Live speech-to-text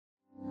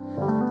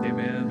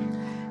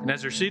And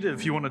as you're seated,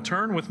 if you want to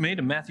turn with me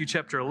to Matthew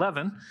chapter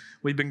 11,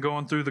 we've been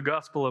going through the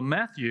Gospel of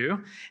Matthew.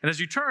 And as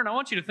you turn, I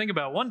want you to think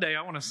about one day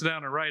I want to sit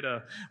down and write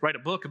a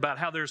book about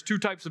how there's two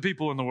types of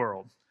people in the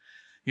world.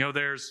 You know,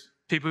 there's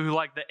people who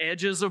like the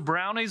edges of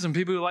brownies and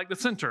people who like the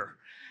center.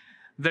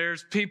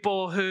 There's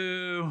people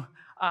who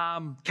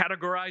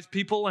categorize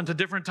people into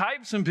different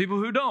types and people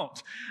who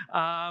don't.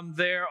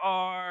 There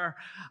are,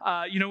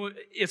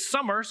 it's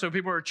summer, so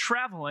people are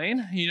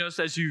traveling. You know,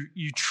 so as you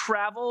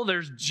travel,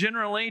 there's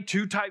generally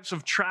two types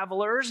of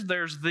travelers.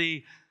 There's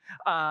the,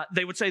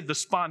 they would say the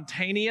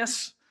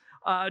spontaneous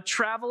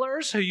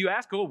travelers who you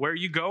ask, oh, where are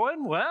you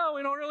going? Well,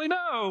 we don't really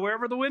know.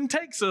 Wherever the wind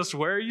takes us.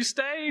 Where are you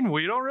staying?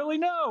 We don't really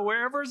know.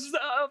 Wherever's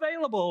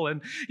available.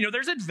 And, you know,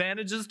 there's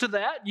advantages to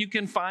that. You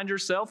can find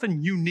yourself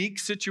in unique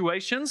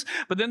situations,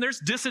 but then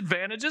there's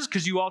disadvantages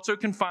because you also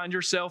can find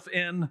yourself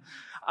in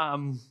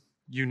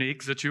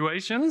unique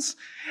situations.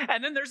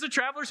 And then there's the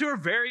travelers who are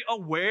very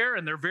aware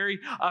and they're very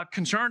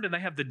concerned and they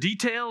have the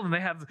detail and they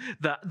have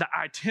the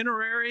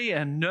itinerary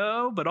and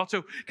know, but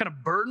also kind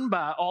of burdened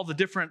by all the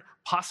different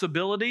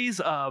possibilities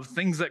of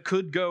things that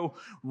could go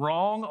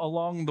wrong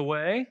along the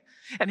way.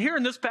 And here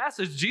in this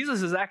passage,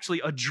 Jesus is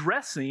actually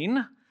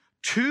addressing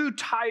two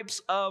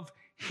types of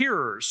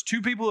hearers,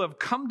 two people who have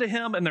come to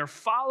him and they're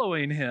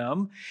following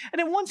him. And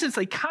in one sense,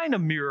 they kind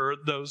of mirror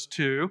those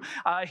two.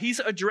 He's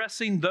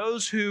addressing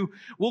those who,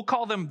 we'll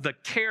call them the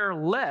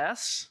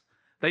careless.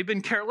 They've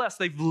been careless.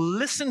 They've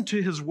listened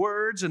to his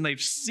words and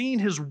they've seen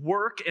his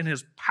work and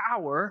his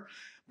power,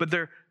 but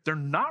they're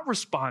not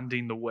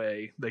responding the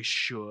way they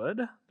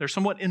should. They're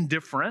somewhat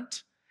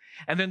indifferent.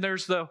 And then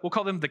there's we'll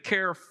call them the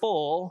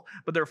careful,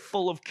 but they're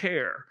full of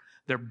care.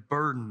 They're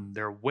burdened,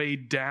 they're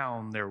weighed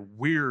down, they're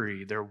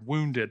weary, they're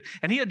wounded.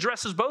 And he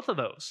addresses both of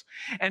those.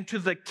 And to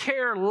the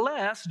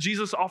careless,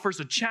 Jesus offers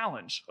a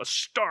challenge, a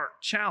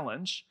stark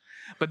challenge.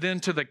 But then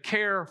to the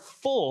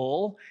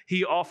careful,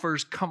 he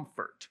offers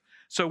comfort.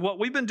 So what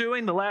we've been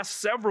doing the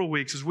last several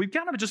weeks is we've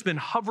kind of just been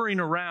hovering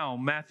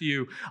around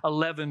Matthew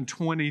 11,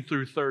 20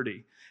 through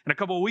 30. And a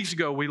couple of weeks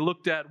ago, we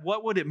looked at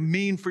what would it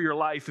mean for your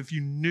life if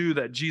you knew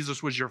that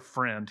Jesus was your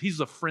friend. He's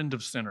a friend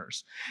of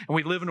sinners. And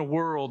we live in a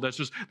world that's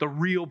just, the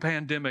real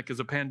pandemic is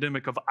a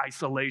pandemic of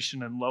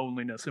isolation and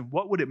loneliness. And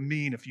what would it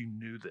mean if you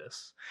knew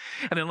this?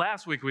 And then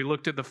last week, we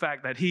looked at the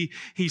fact that he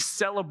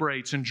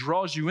celebrates and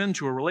draws you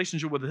into a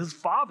relationship with his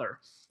Father.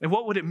 And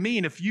what would it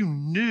mean if you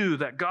knew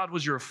that God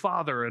was your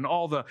Father and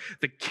all the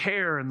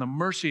care and the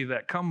mercy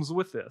that comes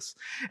with this?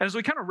 And as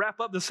we kind of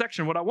wrap up this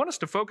section, what I want us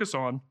to focus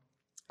on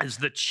is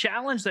the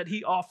challenge that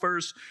he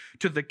offers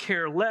to the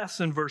careless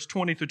in verse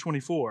 20 through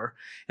 24,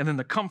 and then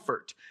the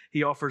comfort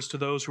he offers to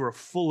those who are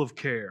full of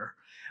care,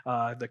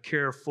 the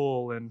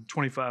careful in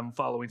 25 and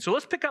following. So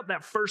let's pick up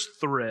that first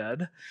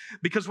thread,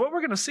 because what we're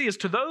going to see is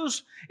to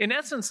those, in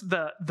essence,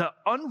 the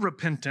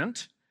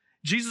unrepentant,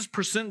 Jesus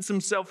presents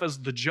himself as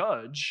the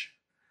judge,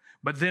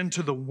 but then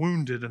to the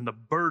wounded and the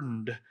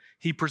burdened,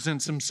 he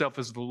presents himself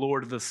as the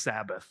Lord of the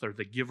Sabbath, or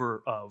the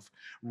giver of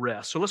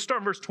rest. So let's start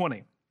in verse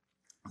 20.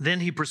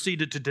 Then he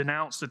proceeded to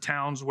denounce the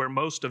towns where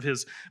most of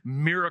his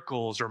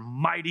miracles or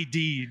mighty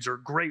deeds or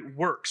great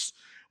works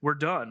were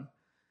done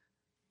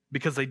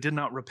because they did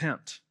not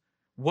repent.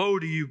 Woe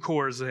to you,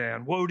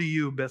 Chorazin! Woe to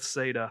you,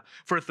 Bethsaida!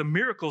 For if the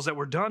miracles that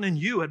were done in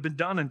you had been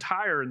done in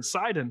Tyre and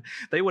Sidon,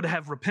 they would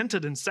have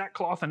repented in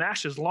sackcloth and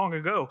ashes long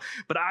ago.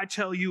 But I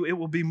tell you, it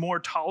will be more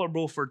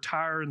tolerable for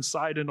Tyre and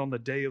Sidon on the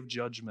day of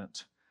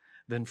judgment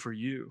than for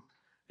you.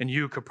 And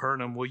you,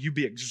 Capernaum, will you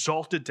be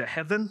exalted to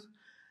heaven?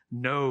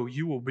 No,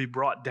 you will be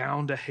brought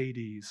down to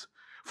Hades.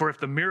 For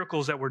if the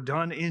miracles that were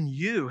done in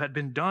you had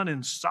been done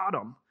in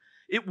Sodom,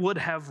 it would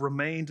have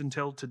remained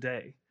until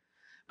today.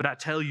 But I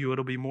tell you,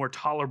 it'll be more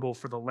tolerable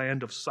for the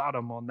land of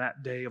Sodom on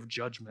that day of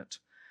judgment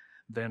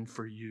than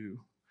for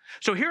you.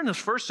 So here in this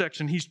first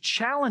section, he's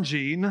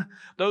challenging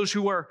those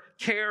who are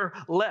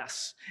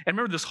careless. And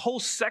remember, this whole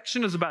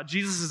section is about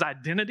Jesus'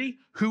 identity,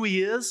 who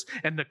he is,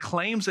 and the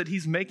claims that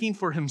he's making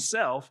for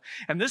himself.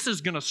 And this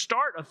is going to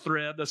start a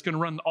thread that's going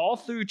to run all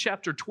through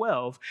chapter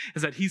 12,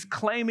 is that he's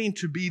claiming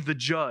to be the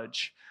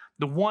judge,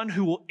 the one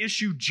who will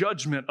issue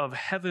judgment of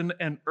heaven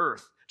and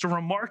earth. It's a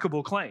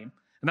remarkable claim.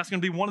 And that's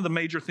going to be one of the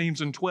major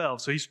themes in 12.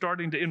 So he's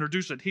starting to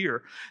introduce it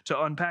here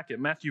to unpack it.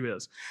 Matthew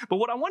is. But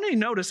what I want you to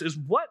notice is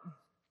what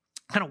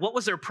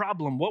was their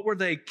problem? What were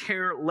they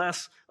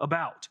careless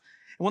about?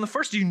 And when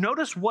first, do you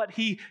notice what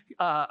he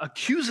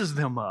accuses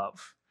them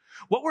of?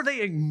 What were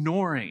they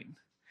ignoring?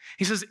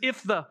 He says,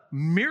 if the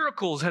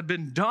miracles had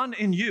been done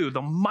in you,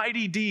 the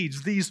mighty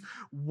deeds, these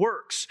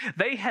works,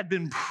 they had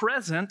been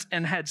present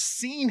and had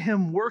seen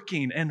him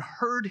working and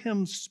heard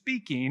him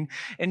speaking,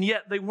 and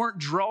yet they weren't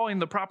drawing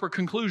the proper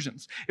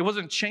conclusions. It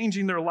wasn't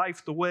changing their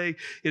life the way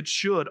it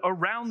should.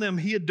 Around them,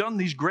 he had done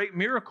these great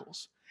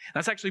miracles.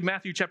 That's actually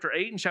Matthew chapter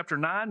 8 and chapter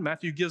 9.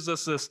 Matthew gives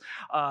us this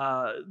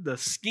the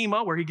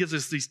schema where he gives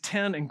us these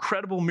 10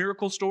 incredible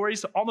miracle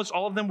stories. Almost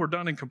all of them were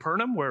done in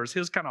Capernaum, whereas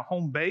his kind of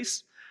home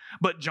base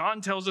But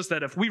John tells us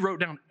that if we wrote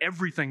down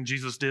everything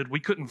Jesus did, we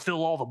couldn't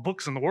fill all the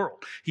books in the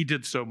world. He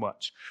did so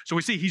much. So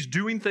we see he's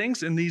doing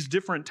things in these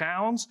different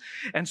towns.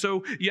 And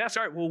so you ask,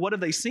 all right, well, what have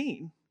they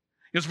seen?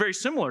 It's very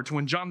similar to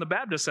when John the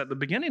Baptist at the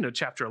beginning of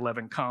chapter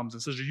 11 comes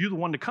and says, are you the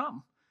one to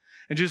come?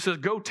 And Jesus says,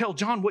 go tell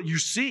John what you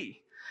see.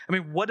 I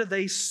mean, what do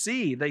they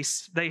see?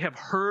 They have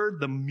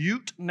heard the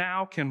mute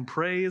now can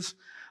praise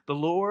the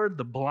Lord,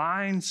 the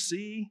blind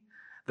see,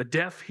 the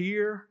deaf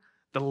hear,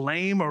 the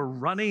lame are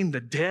running, the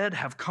dead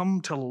have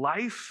come to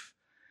life,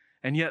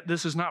 and yet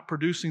this is not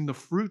producing the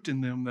fruit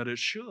in them that it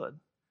should.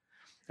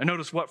 And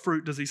notice, what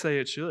fruit does he say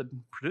it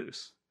should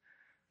produce?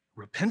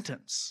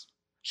 Repentance.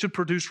 Should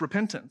produce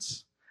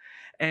repentance.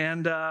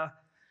 And,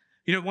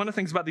 one of the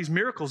things about these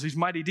miracles, these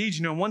mighty deeds,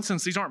 in one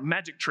sense, these aren't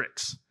magic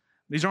tricks.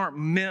 These aren't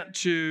meant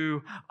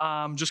to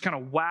just kind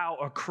of wow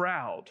a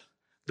crowd.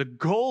 The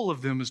goal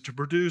of them is to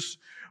produce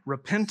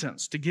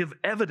repentance, to give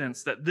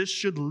evidence that this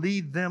should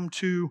lead them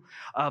to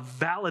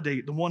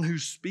validate the one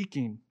who's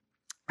speaking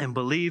and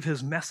believe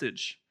his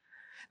message.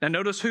 Now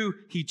notice who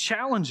he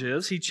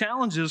challenges. He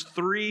challenges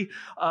three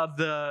of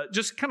the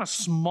just kind of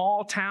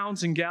small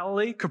towns in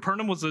Galilee.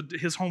 Capernaum was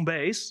his home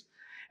base.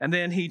 And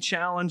then he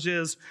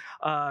challenges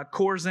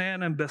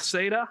Chorazin and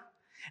Bethsaida.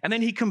 And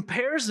then he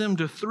compares them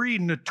to three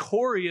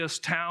notorious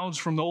towns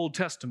from the Old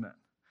Testament: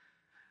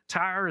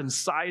 Tyre and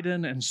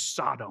Sidon and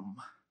Sodom.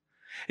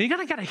 And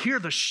you got to hear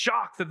the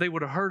shock that they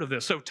would have heard of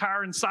this. So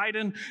Tyre and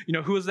Sidon,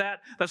 who is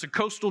that? That's a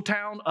coastal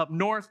town up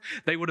north.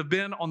 They would have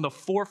been on the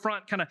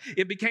forefront.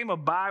 It became a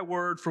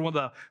byword for one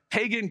of the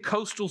pagan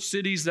coastal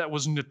cities that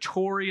was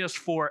notorious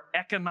for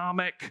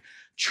economic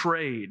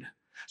trade.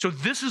 So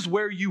this is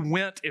where you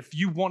went if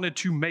you wanted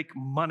to make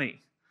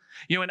money.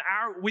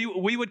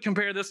 We would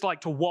compare this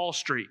to Wall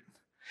Street.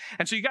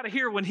 And so you got to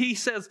hear when he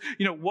says,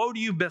 woe to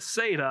you,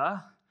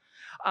 Bethsaida.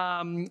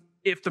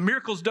 If the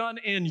miracles done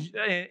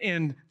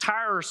in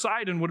Tyre or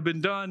Sidon would have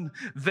been done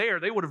there,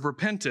 they would have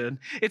repented.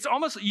 It's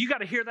almost, you got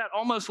to hear that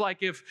almost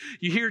like if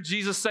you hear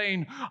Jesus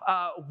saying,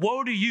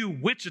 woe to you,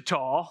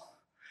 Wichita.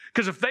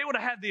 Because if they would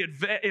have had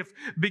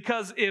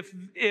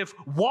if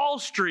Wall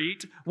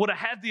Street would have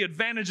had the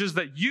advantages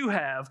that you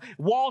have,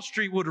 Wall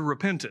Street would have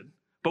repented.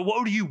 But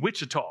woe to you,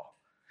 Wichita.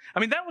 I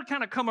mean, that would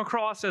kind of come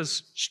across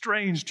as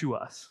strange to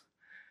us.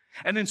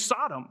 And then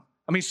Sodom.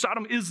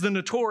 Sodom is the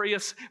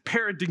notorious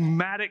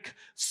paradigmatic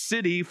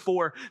city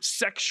for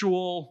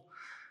sexual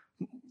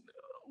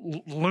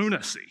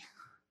lunacy.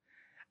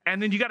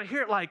 And then you got to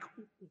hear it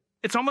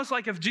it's almost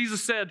like if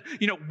Jesus said,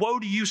 woe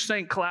to you,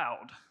 St.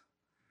 Cloud.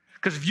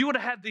 Because if you would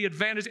have had the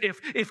advantage,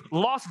 if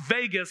Las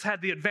Vegas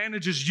had the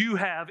advantages you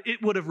have,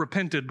 it would have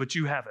repented, but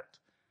you haven't.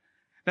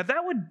 Now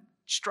that would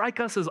strike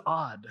us as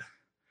odd.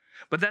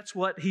 But that's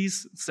what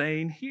he's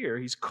saying here.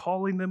 He's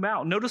calling them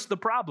out. Notice the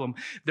problem.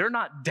 They're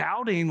not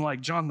doubting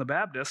like John the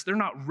Baptist. They're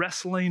not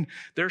wrestling.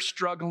 They're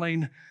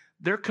struggling.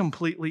 They're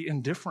completely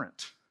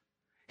indifferent.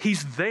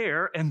 He's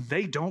there and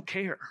they don't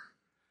care.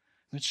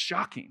 It's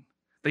shocking.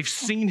 They've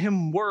seen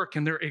him work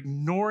and they're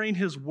ignoring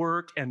his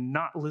work and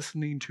not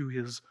listening to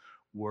his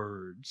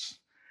words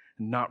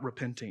and not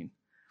repenting.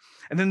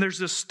 And then there's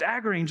this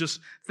staggering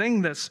just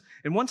thing that's,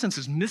 in one sense,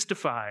 is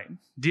mystifying.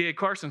 D.A.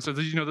 Carson says,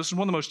 this is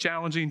one of the most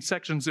challenging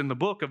sections in the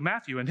book of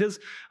Matthew, in his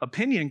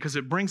opinion, because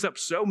it brings up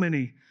so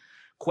many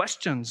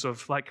questions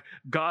of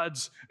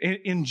God's,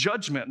 in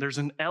judgment, there's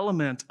an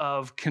element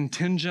of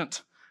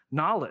contingent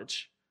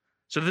knowledge.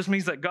 So this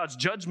means that God's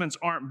judgments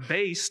are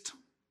based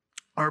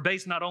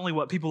not only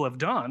what people have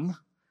done,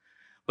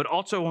 but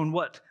also on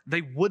what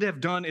they would have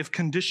done if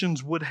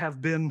conditions would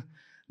have been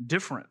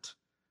different.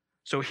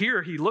 So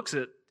here he looks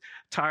at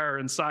Tyre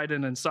and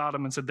Sidon and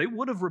Sodom and said they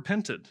would have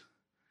repented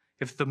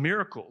if the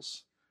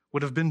miracles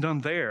would have been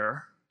done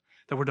there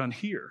that were done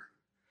here.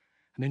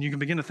 And then you can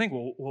begin to think,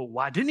 well,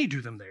 why didn't he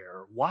do them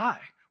there? Why?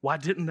 Why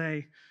didn't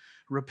they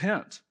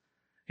repent?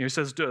 He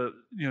says, to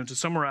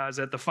summarize,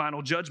 at the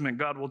final judgment,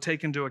 God will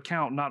take into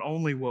account not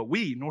only what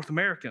we, North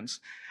Americans,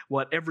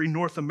 what every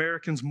North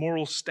American's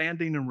moral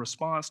standing in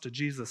response to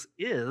Jesus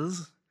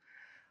is,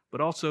 but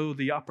also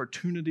the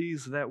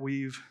opportunities that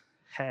we've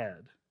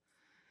had.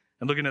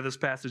 And looking at this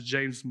passage,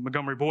 James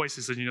Montgomery Boyce,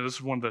 he said, this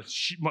is one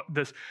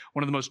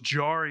of the most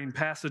jarring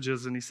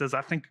passages. And he says,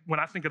 when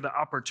I think of the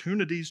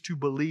opportunities to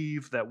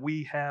believe that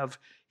we have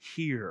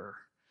here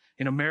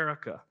in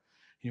America,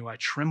 I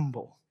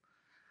tremble.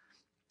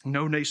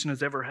 No nation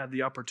has ever had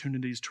the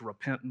opportunities to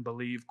repent and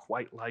believe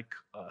quite like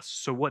us.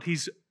 So what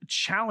he's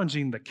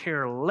challenging the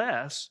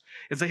careless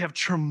is they have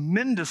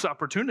tremendous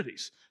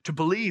opportunities to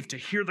believe, to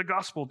hear the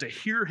gospel, to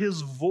hear his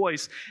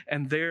voice,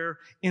 and they're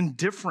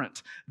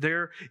indifferent.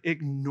 They're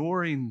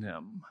ignoring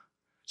them.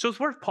 So it's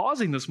worth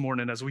pausing this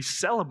morning as we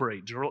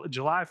celebrate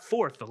July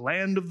 4th, the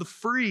land of the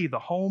free, the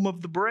home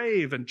of the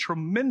brave, and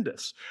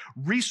tremendous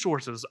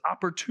resources,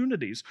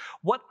 opportunities.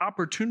 What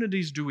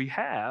opportunities do we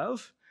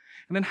have?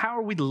 And then how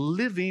are we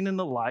living in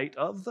the light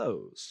of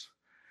those?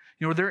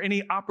 Are there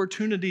any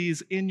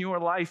opportunities in your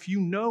life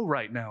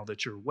right now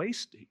that you're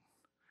wasting?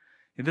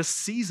 In this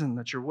season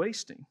that you're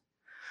wasting?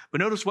 But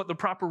notice what the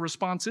proper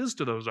response is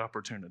to those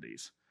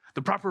opportunities.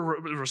 The proper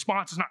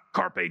response is not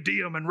carpe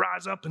diem and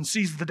rise up and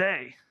seize the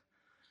day.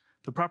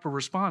 The proper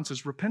response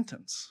is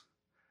repentance.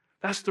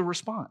 That's the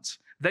response.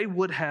 They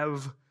would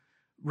have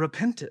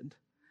repented.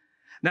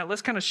 Now,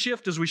 let's kind of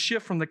shift as we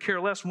shift from the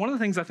careless. One of the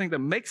things I think that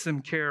makes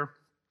them care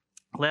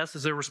less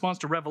is their response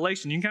to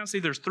revelation. You can kind of see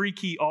there's 3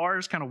 key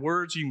R's, kind of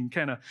words you can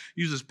kind of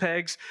use as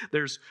pegs.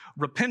 There's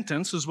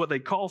repentance is what they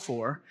call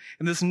for.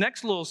 In this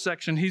next little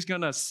section, he's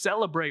going to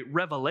celebrate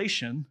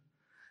revelation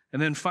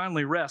and then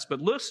finally rest.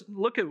 But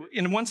look at,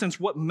 in one sense,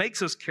 what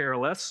makes us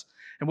careless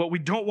and what we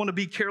don't want to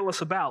be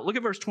careless about. Look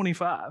at verse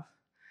 25.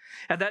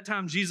 At that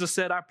time, Jesus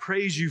said, I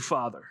praise you,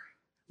 Father,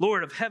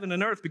 Lord of heaven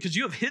and earth, because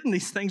you have hidden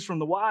these things from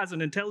the wise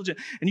and intelligent,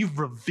 and you've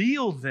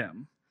revealed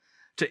them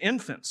to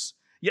infants.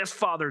 Yes,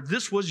 Father,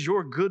 this was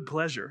your good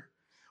pleasure.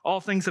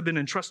 All things have been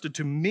entrusted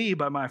to me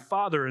by my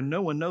Father, and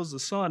no one knows the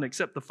Son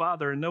except the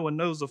Father, and no one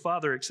knows the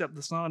Father except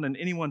the Son, and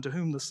anyone to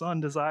whom the Son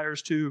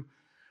desires to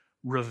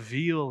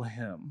reveal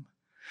him.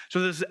 So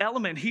there's this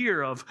element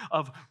here of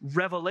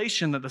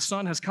revelation that the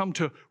Son has come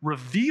to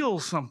reveal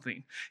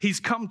something. He's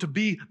come to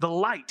be the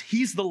light.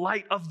 He's the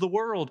light of the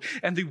world.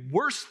 And the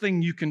worst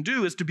thing you can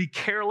do is to be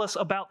careless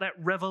about that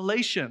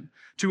revelation,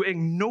 to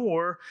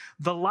ignore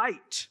the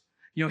light.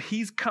 You know,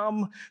 he's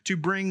come to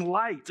bring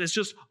light. It's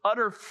just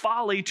utter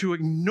folly to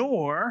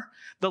ignore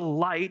the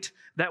light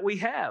that we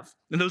have.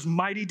 And those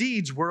mighty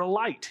deeds were a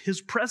light. His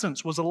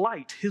presence was a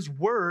light. His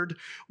word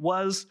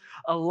was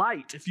a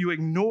light. If you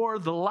ignore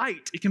the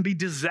light, it can be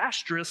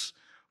disastrous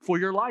for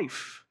your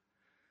life.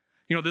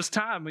 You know, this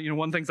time, one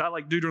of the things I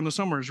like to do during the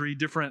summer is read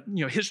different,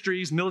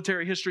 histories,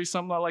 military history,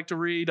 something I like to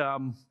read.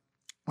 I'm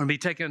going to be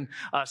taking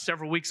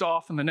several weeks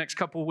off in the next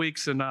couple of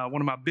weeks, and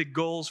one of my big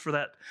goals for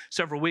that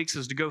several weeks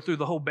is to go through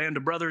the whole Band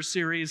of Brothers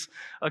series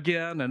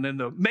again, and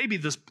then maybe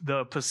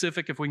the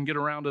Pacific if we can get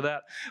around to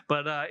that.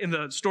 But in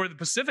the story of the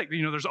Pacific,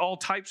 there's all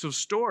types of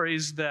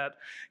stories that,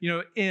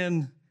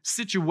 in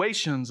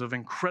situations of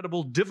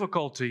incredible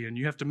difficulty, and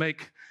you have to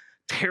make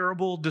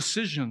terrible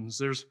decisions.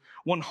 There's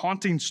one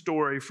haunting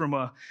story from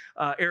a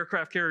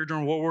aircraft carrier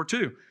during World War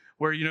II.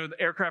 Where, the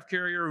aircraft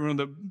carrier, one of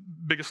the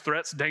biggest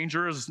threats,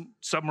 danger is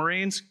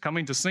submarines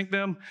coming to sink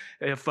them.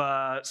 If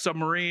a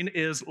submarine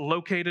is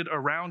located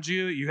around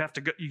you, you have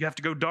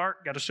to go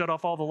dark, got to shut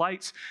off all the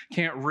lights,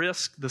 can't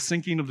risk the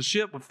sinking of the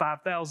ship with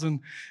 5,000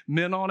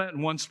 men on it.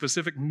 In one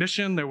specific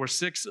mission, there were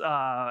 6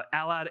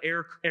 Allied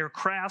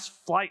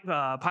aircraft flight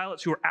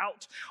pilots who were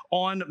out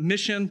on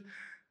mission.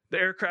 The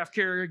aircraft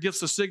carrier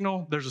gets the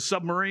signal. There's a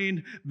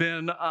submarine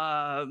been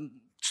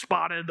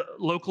spotted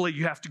locally.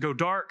 You have to go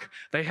dark.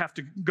 They have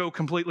to go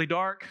completely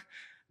dark.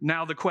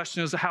 Now the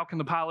question is, how can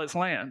the pilots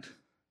land?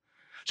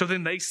 So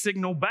then they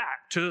signal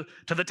back to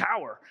the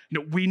tower.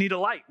 We need a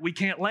light. We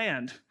can't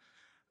land.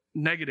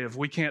 Negative.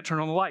 We can't turn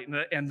on the light.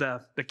 And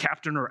the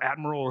captain or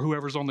admiral or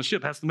whoever's on the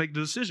ship has to make the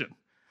decision.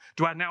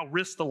 Do I now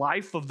risk the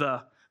life of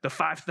the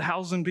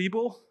 5,000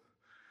 people?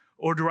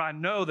 Or do I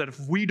know that if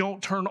we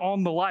don't turn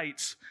on the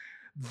lights,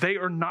 they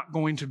are not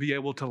going to be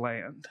able to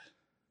land?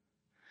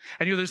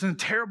 And there's a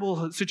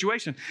terrible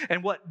situation.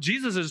 And what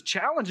Jesus is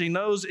challenging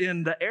those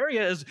in the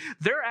area is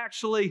they're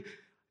actually,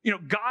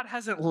 God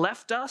hasn't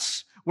left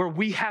us where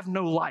we have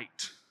no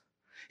light.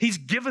 He's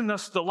given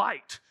us the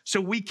light so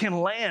we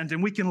can land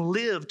and we can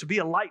live to be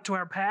a light to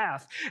our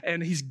path.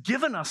 And he's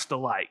given us the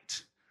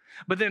light.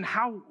 But then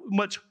how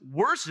much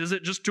worse is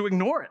it just to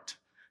ignore it,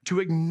 to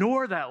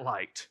ignore that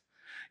light?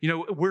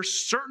 We're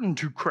certain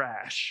to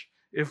crash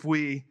if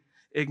we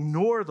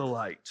ignore the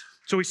light.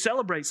 So he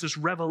celebrates this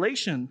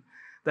revelation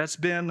that's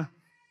been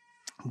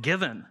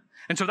given.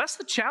 And so that's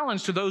the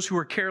challenge to those who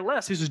are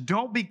careless. He says,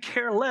 don't be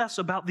careless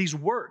about these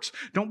works.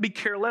 Don't be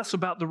careless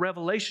about the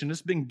revelation.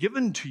 It's been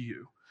given to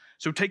you.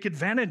 So take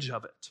advantage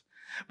of it.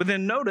 But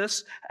then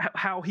notice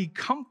how he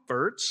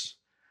comforts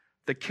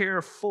the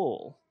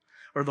careful,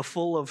 or the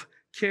full of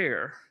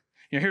care.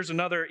 Here's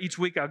another, each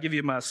week I'll give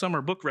you my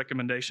summer book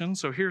recommendation.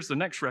 So here's the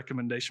next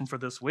recommendation for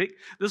this week.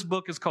 This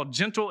book is called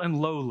Gentle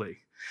and Lowly.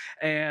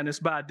 And it's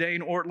by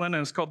Dane Ortlund, and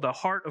it's called The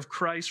Heart of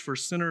Christ for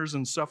Sinners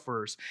and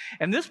Sufferers.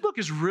 And this book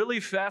is really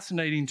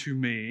fascinating to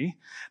me,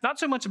 not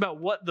so much about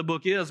what the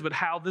book is, but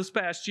how this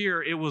past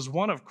year it was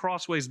one of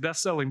Crossway's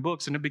best-selling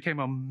books, and it became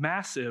a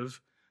massive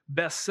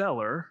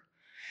bestseller.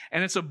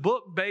 And it's a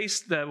book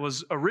that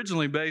was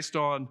originally based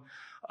on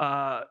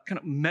kind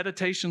of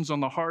meditations on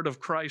the heart of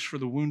Christ for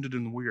the wounded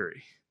and the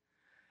weary.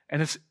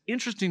 And it's an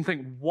interesting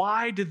thing.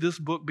 Why did this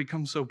book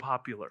become so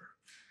popular?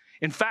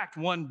 In fact,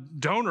 one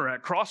donor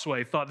at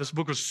Crossway thought this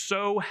book was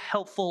so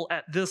helpful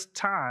at this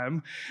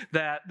time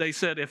that they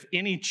said if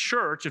any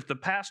church, if the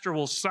pastor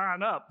will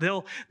sign up,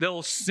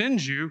 they'll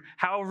send you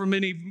however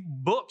many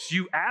books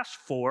you ask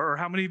for or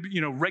how many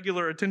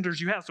regular attenders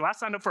you have. So I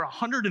signed up for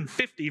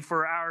 150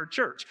 for our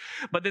church.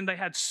 But then they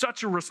had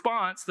such a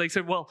response, they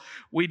said, well,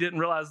 we didn't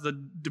realize the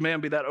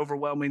demand be that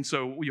overwhelming,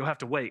 so you'll have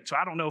to wait. So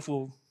I don't know if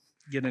we'll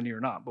get any or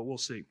not, but we'll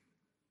see.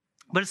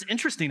 But it's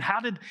interesting.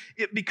 How did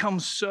it become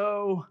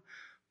so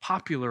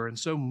popular and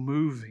so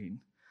moving?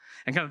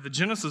 And kind of the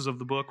genesis of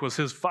the book was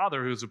his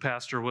father, who's a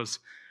pastor, was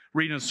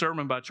reading a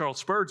sermon by Charles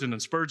Spurgeon,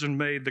 and Spurgeon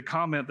made the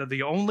comment that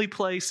the only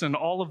place in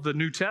all of the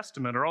New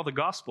Testament or all the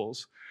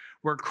Gospels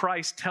where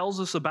Christ tells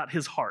us about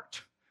his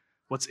heart,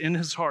 what's in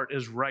his heart,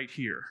 is right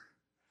here.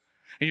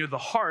 And the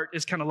heart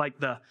is kind of like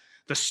the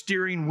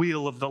steering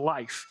wheel of the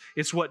life.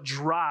 It's what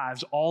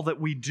drives all that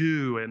we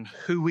do and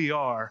who we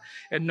are.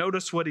 And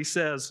notice what he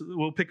says.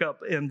 We'll pick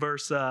up in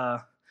verse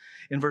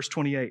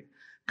 28.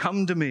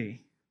 Come to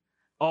me,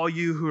 all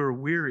you who are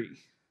weary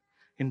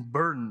and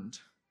burdened,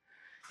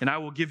 and I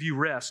will give you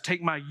rest.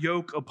 Take my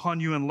yoke upon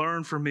you and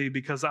learn from me,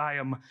 because I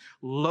am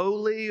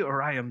lowly,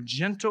 or I am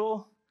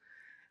gentle,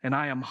 and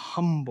I am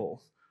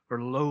humble,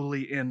 or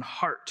lowly in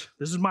heart.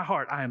 This is my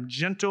heart. I am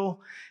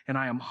gentle and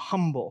I am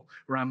humble,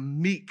 or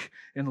I'm meek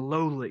and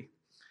lowly,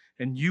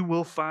 and you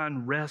will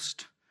find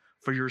rest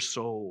for your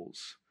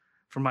souls.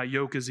 For my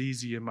yoke is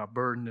easy and my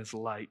burden is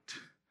light.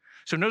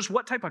 So notice,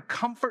 what type of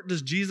comfort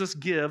does Jesus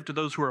give to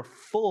those who are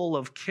full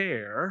of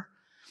care?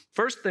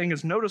 First thing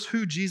is, notice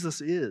who Jesus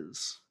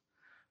is.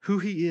 Who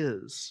he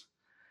is.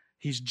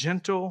 He's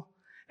gentle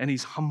and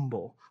he's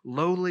humble.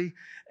 Lowly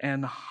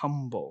and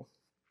humble.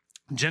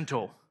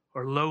 Gentle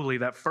or lowly,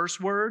 that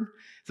first word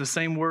is the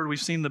same word we've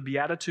seen in the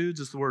Beatitudes.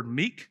 It's the word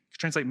meek.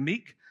 Translate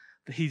meek.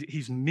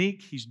 He's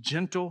meek, he's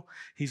gentle,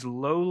 he's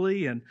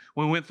lowly. And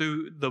when we went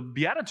through the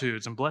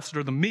Beatitudes, and blessed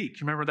are the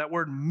meek, you remember that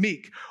word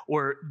meek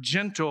or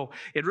gentle?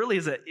 It really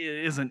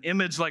is an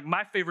image. Like,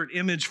 my favorite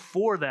image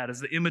for that is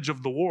the image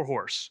of the war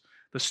horse,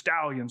 the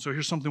stallion. So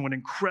here's something with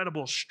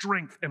incredible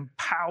strength and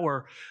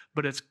power,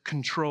 but it's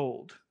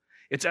controlled.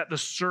 It's at the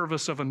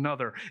service of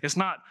another. It's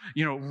not,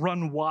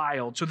 run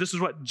wild. So this is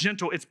what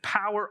gentle, it's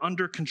power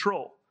under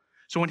control.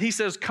 So when he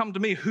says, come to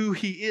me, who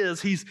he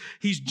is, he's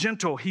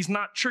gentle. He's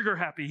not trigger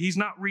happy. He's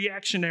not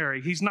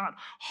reactionary. He's not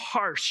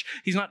harsh.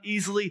 He's not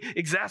easily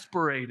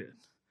exasperated.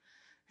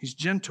 He's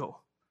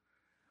gentle.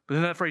 But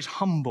then that phrase,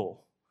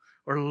 humble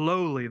or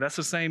lowly, that's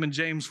the same in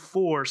James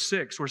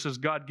 4:6, where it says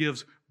God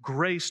gives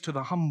grace to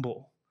the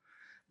humble,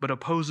 but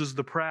opposes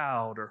the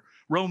proud. Or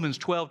Romans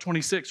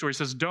 12:26, where he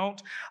says,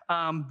 don't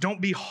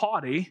be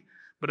haughty,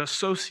 but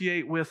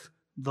associate with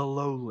the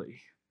lowly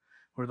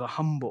or the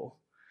humble.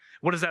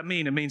 What does that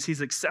mean? It means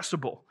he's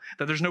accessible,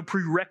 that there's no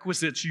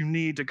prerequisites you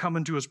need to come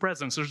into his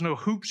presence. There's no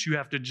hoops you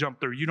have to jump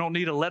through. You don't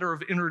need a letter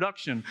of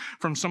introduction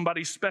from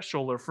somebody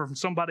special or from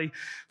somebody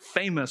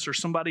famous or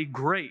somebody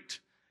great.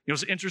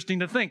 It's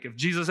interesting to think, if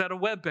Jesus had a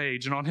web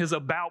page and on his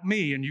About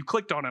Me and you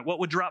clicked on it, what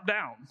would drop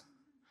down?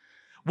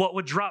 What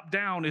would drop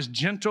down is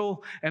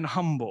gentle and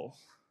humble.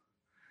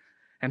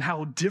 And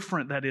how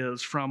different that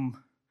is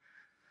from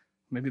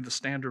maybe the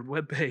standard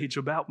web page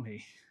About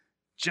Me.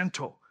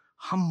 Gentle,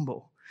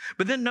 humble.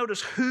 But then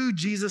notice who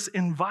Jesus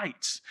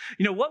invites.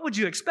 What would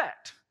you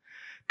expect?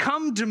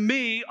 Come to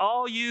me,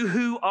 all you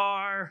who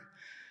are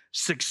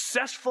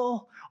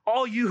successful,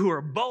 all you who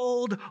are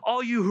bold,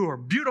 all you who are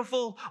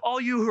beautiful, all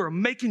you who are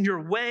making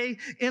your way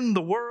in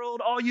the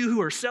world, all you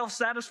who are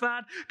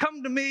self-satisfied.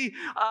 Come to me,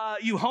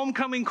 you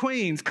homecoming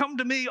queens. Come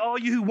to me, all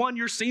you who won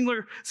your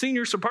senior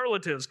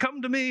superlatives.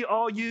 Come to me,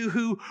 all you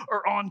who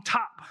are on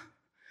top.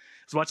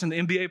 I was watching the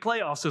NBA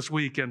playoffs this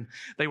week, and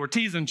they were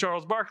teasing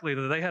Charles Barkley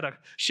that they had a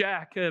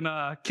Shaq and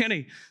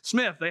Kenny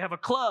Smith. They have a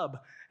club,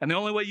 and the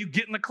only way you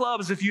get in the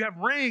club is if you have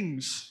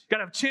rings. You got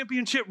to have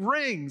championship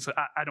rings.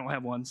 I don't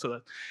have one,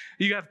 so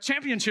you have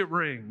championship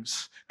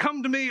rings.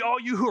 Come to me, all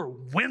you who are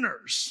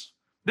winners.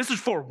 This is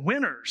for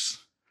winners.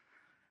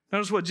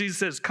 Notice what Jesus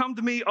says. Come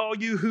to me, all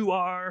you who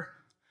are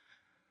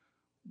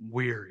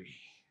weary,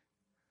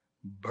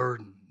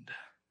 burdened,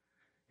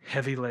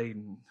 heavy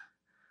laden,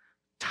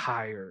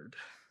 tired,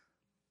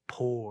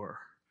 poor,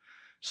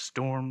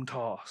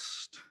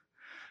 storm-tossed.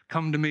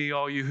 Come to me,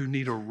 all you who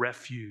need a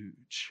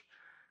refuge.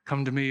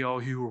 Come to me,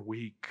 all you who are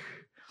weak,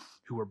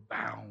 who are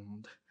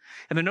bound.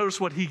 And then notice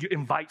what he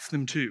invites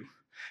them to. He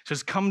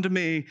says, come to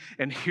me,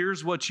 and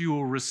here's what you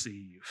will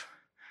receive.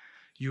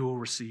 You will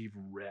receive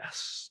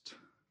rest.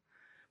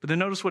 But then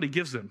notice what he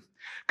gives them.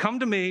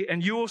 Come to me,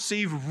 and you will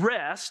receive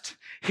rest.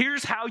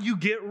 Here's how you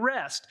get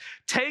rest.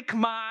 Take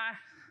my...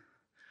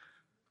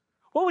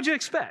 What would you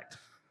expect?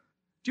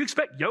 Do you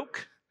expect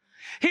yoke?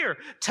 Here,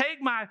 take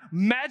my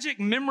magic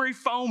memory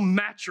foam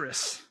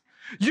mattress.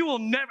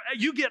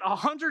 You get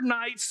 100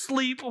 nights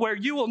sleep where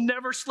you will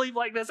never sleep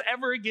like this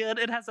ever again.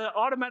 It has an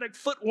automatic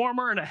foot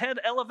warmer and a head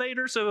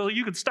elevator so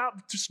you can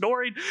stop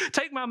snoring.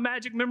 Take my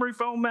magic memory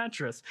foam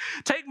mattress.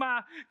 Take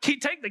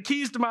the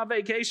keys to my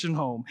vacation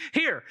home.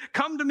 Here,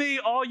 come to me,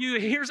 all you.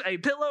 Here's a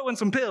pillow and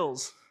some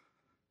pills.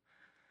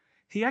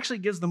 He actually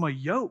gives them a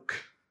yoke.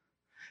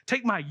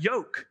 Take my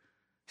yoke.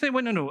 You say,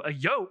 wait, no, a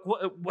yoke?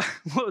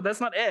 What, that's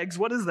not eggs.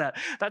 What is that?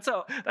 That's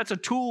a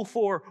tool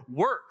for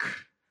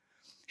work.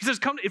 He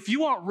says, if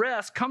you want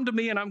rest, come to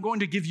me and I'm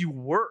going to give you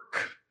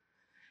work.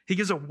 He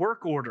gives a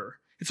work order.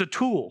 It's a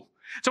tool.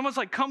 It's almost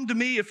like, come to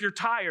me if you're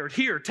tired.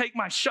 Here, take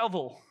my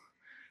shovel.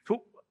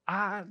 So,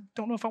 I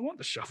don't know if I want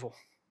the shovel.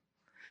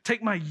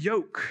 Take my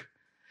yoke.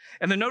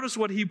 And then notice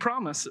what he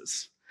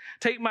promises.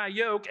 Take my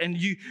yoke, and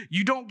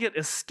you don't get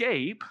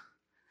escape.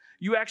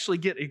 You actually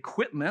get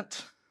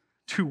equipment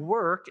to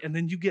work, and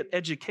then you get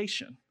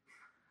education.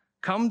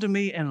 Come to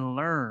me and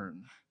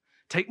learn.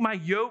 Take my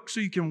yoke so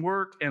you can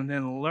work and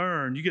then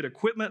learn. You get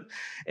equipment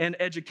and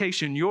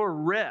education. Your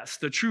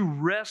rest, the true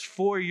rest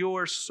for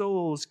your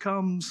souls,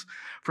 comes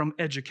from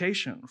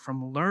education,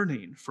 from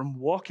learning, from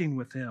walking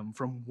with him,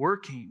 from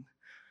working,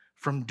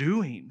 from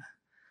doing,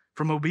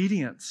 from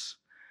obedience.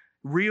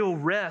 Real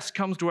rest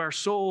comes to our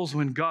souls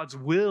when God's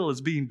will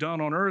is being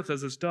done on earth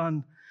as it's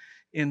done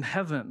in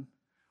heaven.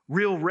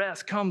 Real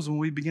rest comes when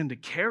we begin to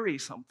carry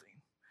something,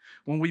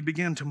 when we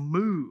begin to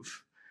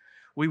move,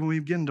 when we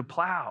begin to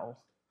plow.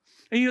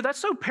 And that's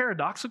so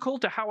paradoxical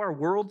to how our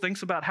world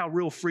thinks about how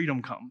real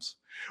freedom comes.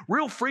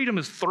 Real freedom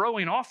is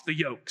throwing off the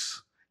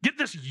yokes. Get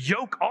this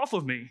yoke off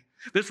of me.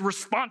 This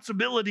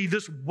responsibility,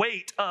 this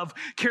weight of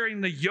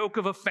carrying the yoke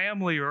of a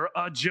family or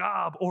a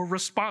job or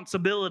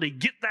responsibility.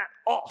 Get that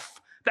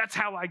off. That's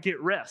how I get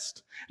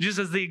rest.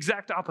 Jesus is the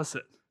exact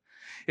opposite.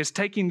 It's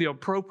taking the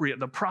appropriate,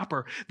 the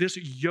proper, this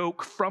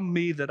yoke from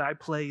me that I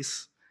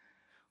place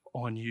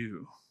on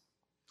you.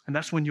 And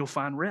that's when you'll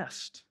find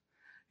rest.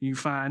 You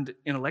find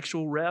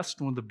intellectual rest.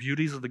 One of the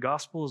beauties of the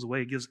gospel is the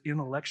way it gives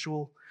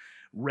intellectual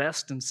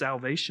rest and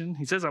salvation.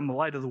 He says, I'm the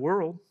light of the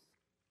world.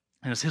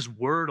 And it's his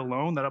word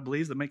alone that I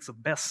believe that makes the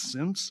best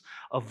sense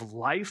of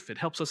life. It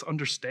helps us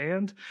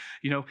understand,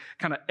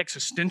 kind of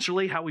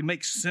existentially how we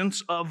make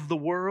sense of the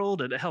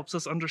world. And it helps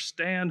us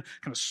understand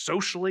kind of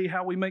socially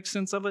how we make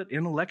sense of it.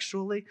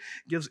 Intellectually,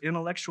 it gives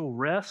intellectual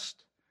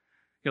rest.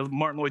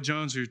 Martin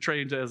Lloyd-Jones, who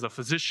trained as a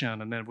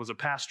physician and then was a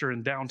pastor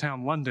in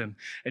downtown London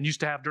and used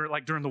to have,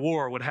 during the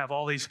war, would have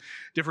all these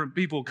different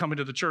people come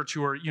into the church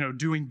who are,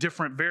 doing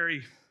different,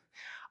 very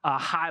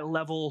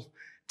high-level,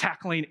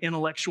 tackling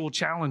intellectual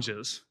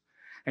challenges.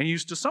 And he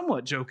used to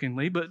somewhat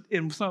jokingly, but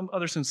in some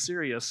other sense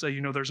serious, say,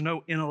 there's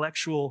no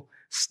intellectual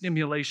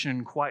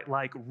stimulation quite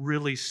like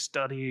really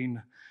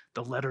studying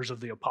the letters of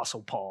the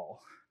Apostle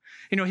Paul.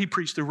 He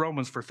preached through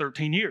Romans for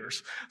 13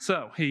 years,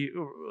 so he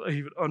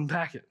would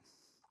unpack it.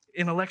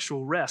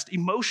 Intellectual rest,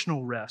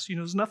 emotional rest.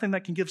 There's nothing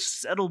that can give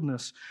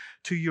settledness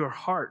to your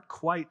heart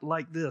quite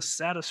like this,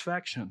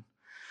 satisfaction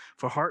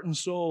for heart and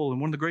soul. And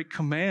one of the great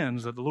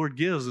commands that the Lord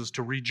gives is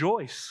to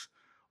rejoice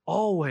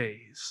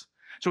always.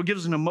 So it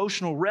gives an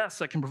emotional rest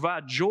that can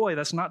provide joy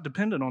that's not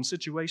dependent on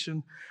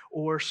situation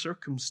or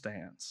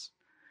circumstance.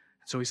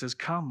 So he says,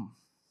 come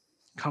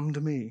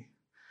to me.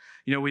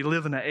 We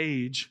live in an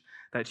age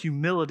that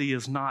humility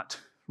is not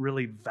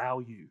really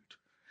valued.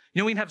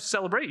 We can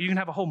you can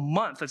have a whole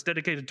month that's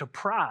dedicated to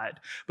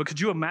pride, but could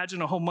you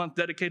imagine a whole month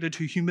dedicated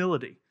to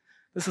humility?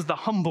 This is the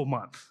humble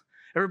month.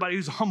 Everybody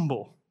who's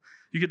humble,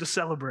 you get to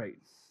celebrate.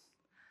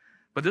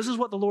 But this is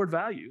what the Lord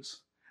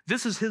values.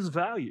 This is his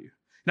value.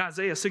 In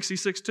Isaiah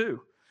 66:2,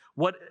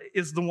 what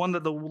is the one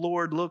that the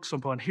Lord looks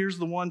upon? Here's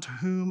the one to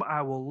whom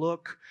I will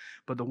look,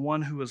 but the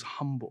one who is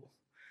humble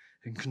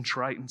and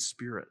contrite in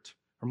spirit.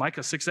 Or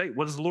Micah 6:8,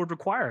 what does the Lord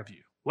require of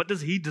you? What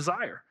does he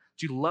desire?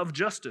 You love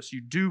justice, you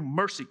do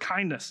mercy,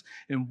 kindness,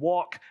 and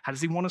walk. How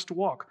does he want us to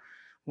walk?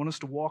 Want us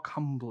to walk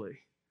humbly.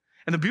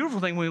 And the beautiful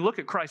thing when we look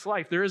at Christ's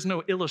life, there is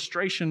no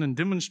illustration and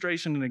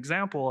demonstration and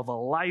example of a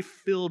life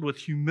filled with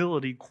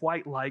humility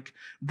quite like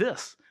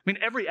this.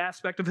 Every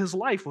aspect of his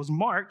life was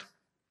marked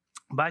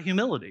by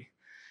humility.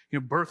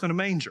 Birth in a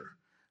manger,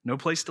 no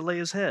place to lay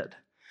his head.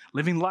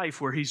 Living life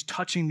where he's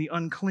touching the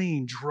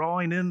unclean,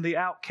 drawing in the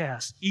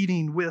outcast,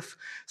 eating with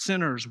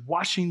sinners,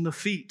 washing the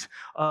feet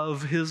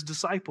of his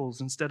disciples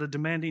instead of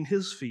demanding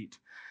his feet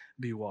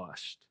be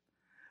washed.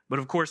 But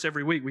of course,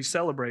 every week we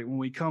celebrate, when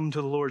we come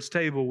to the Lord's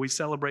table, we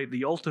celebrate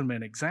the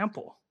ultimate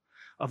example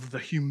of the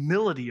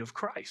humility of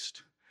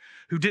Christ,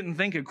 who didn't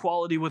think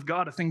equality with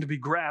God a thing to be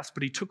grasped,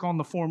 but he took on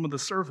the form of the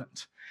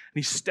servant. And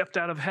he stepped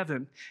out of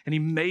heaven and he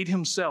made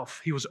himself,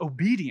 he was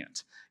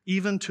obedient,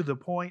 even to the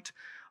point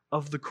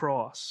of the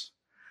cross.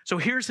 So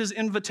here's his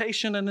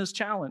invitation and his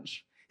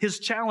challenge. His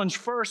challenge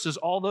first is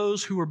all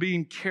those who are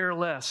being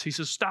careless. He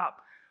says,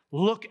 stop,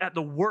 look at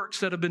the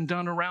works that have been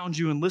done around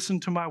you and listen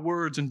to my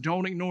words and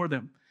don't ignore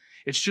them.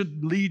 It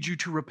should lead you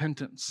to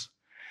repentance.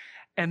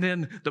 And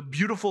then the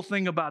beautiful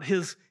thing about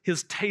his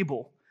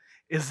table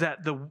is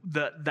that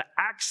the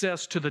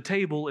access to the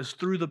table is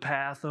through the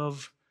path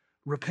of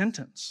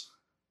repentance.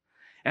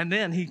 And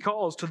then he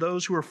calls to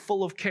those who are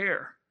full of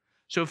care.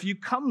 So if you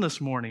come this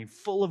morning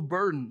full of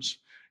burdens,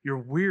 you're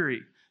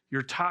weary,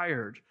 you're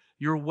tired,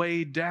 you're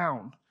weighed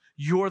down,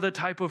 you're the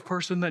type of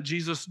person that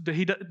Jesus,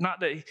 he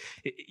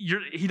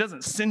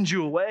doesn't send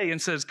you away and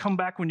says, come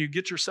back when you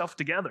get yourself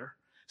together.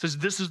 He says,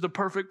 this is the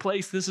perfect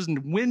place. This is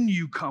when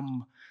you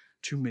come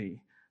to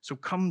me. So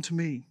come to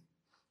me.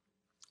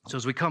 So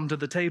as we come to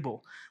the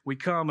table, we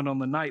come, and on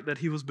the night that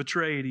he was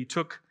betrayed, he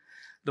took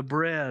the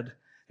bread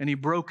and he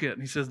broke it.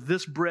 And he says,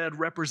 this bread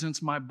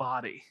represents my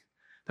body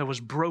that was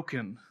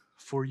broken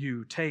for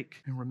you.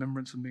 Take in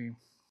remembrance of me.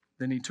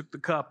 Then he took the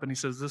cup and he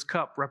says, this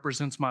cup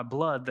represents my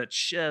blood that's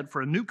shed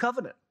for a new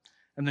covenant.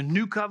 And the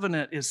new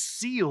covenant is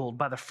sealed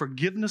by the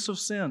forgiveness of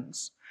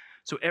sins.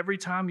 So every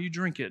time you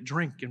drink it,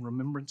 drink in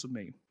remembrance of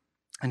me.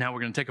 And now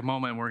we're going to take a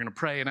moment and we're going to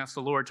pray and ask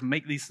the Lord to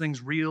make these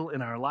things real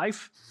in our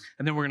life.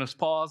 And then we're going to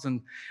pause,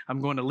 and I'm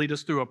going to lead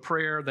us through a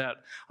prayer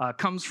that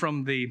comes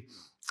from the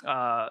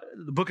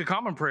Book of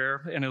Common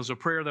Prayer, and it was a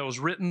prayer that was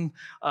written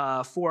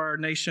for our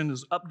nation,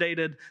 is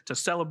updated to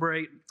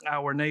celebrate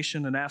our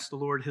nation and ask the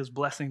Lord his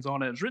blessings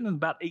on it. It was written in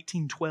about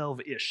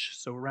 1812-ish,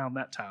 so around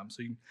that time,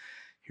 so you can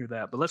hear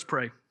that. But let's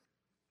pray.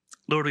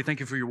 Lord, we thank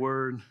you for your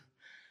word.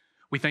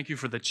 We thank you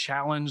for the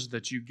challenge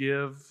that you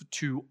give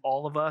to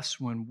all of us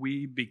when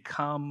we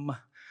become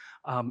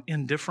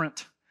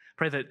indifferent.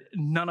 Pray that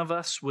none of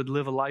us would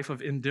live a life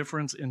of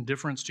indifference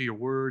to your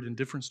word,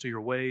 indifference to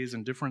your ways,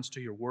 indifference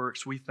to your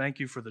works. We thank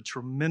you for the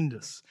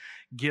tremendous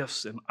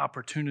gifts and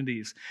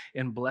opportunities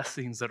and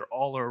blessings that are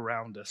all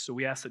around us. So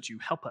we ask that you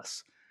help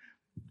us.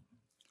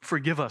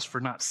 Forgive us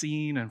for not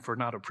seeing and for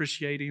not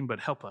appreciating,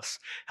 but help us.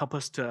 Help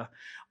us to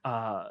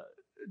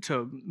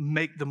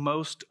make the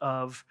most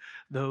of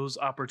those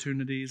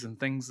opportunities and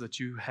things that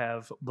you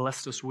have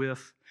blessed us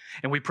with.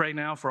 And we pray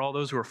now for all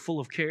those who are full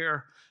of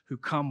care, who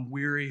come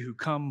weary, who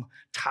come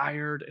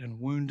tired and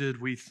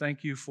wounded. We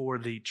thank you for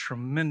the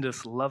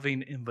tremendous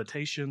loving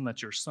invitation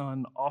that your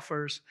Son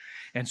offers.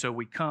 And so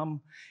we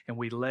come and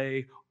we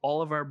lay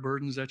all of our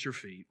burdens at your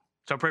feet.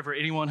 So I pray for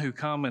anyone who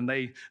come and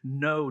they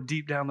know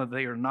deep down that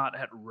they are not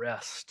at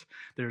rest.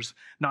 There's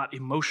not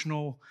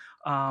emotional,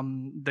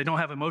 they don't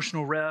have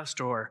emotional rest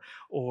or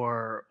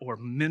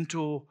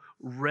mental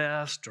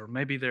rest, or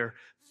maybe they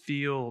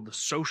feel the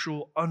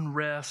social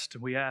unrest.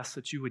 And we ask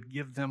that you would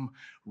give them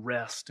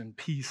rest and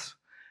peace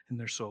in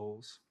their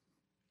souls.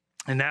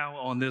 And now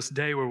on this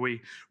day where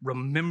we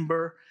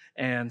remember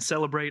and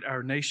celebrate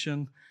our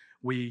nation,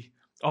 we,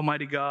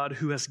 Almighty God,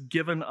 who has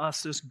given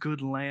us this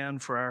good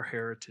land for our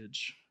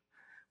heritage,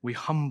 we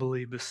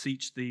humbly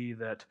beseech thee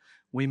that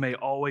we may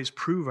always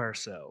prove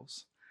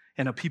ourselves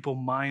and a people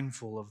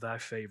mindful of thy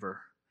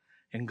favor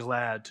and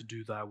glad to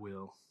do thy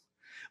will.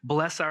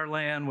 Bless our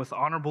land with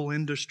honorable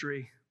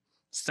industry,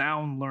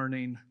 sound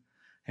learning,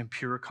 and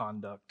pure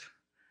conduct.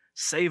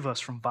 Save us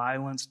from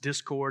violence,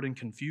 discord, and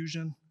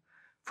confusion,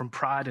 from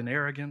pride and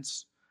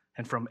arrogance,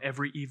 and from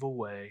every evil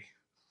way.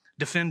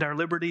 Defend our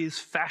liberties,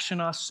 fashion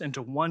us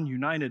into one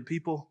united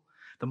people,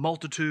 the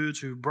multitudes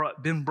who've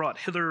been brought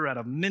hither out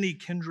of many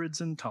kindreds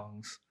and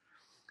tongues.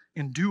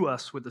 Endue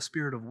us with the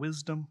spirit of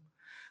wisdom,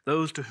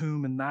 those to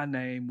whom in thy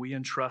name we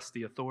entrust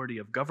the authority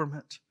of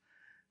government,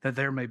 that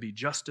there may be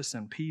justice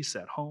and peace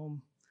at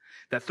home,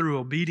 that through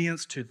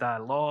obedience to thy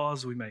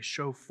laws we may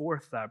show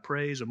forth thy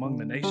praise among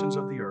the nations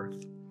of the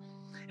earth.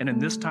 And in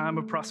this time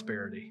of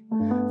prosperity,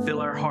 fill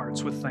our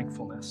hearts with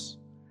thankfulness.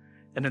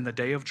 And in the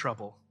day of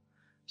trouble,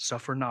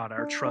 suffer not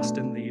our trust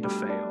in thee to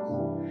fail.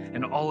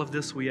 And all of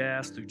this we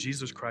ask through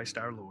Jesus Christ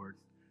our Lord.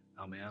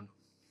 Amen.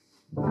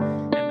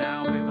 And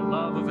now may the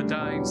love of a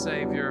dying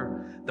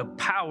Savior, the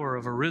power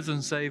of a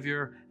risen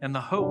Savior, and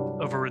the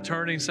hope of a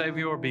returning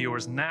Savior be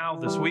yours now,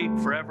 this week,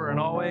 forever, and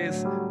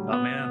always.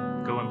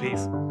 Amen. Go in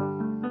peace.